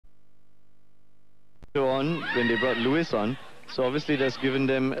on when they brought Lewis on. So obviously that's given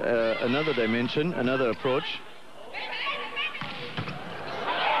them another dimension, another approach.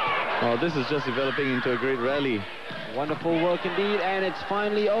 Oh, this is just developing into a great rally. Wonderful work indeed, and it's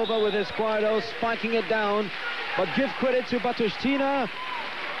finally over with Esquardo spiking it down. But give credit to BATOUKHTINA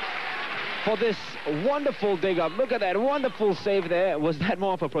for this wonderful dig up. Look at that wonderful save there. Was that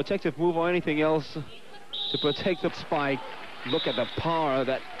more of a protective move or anything else to protect the spike? Look at the power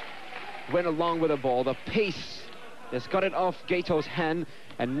that went along with the ball, the pace that's got it off Gato's hand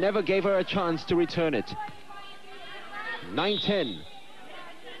and never gave her a chance to return it. 9-10.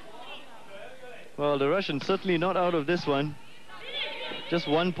 Well, the Russians certainly not out of this one. Just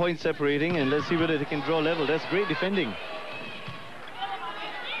 1 point separating, and let's see whether they can draw level. That's great defending.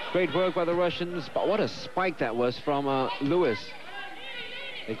 Great work by the Russians, but what a spike that was from Lewis.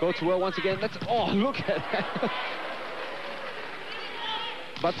 They go to her once again. Oh, look at that.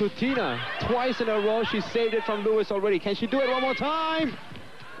 BATOUKHTINA, twice in a row, she saved it from Lewis already. Can she do it one more time?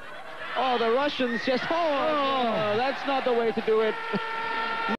 Oh, the Russians just, that's not the way to do it.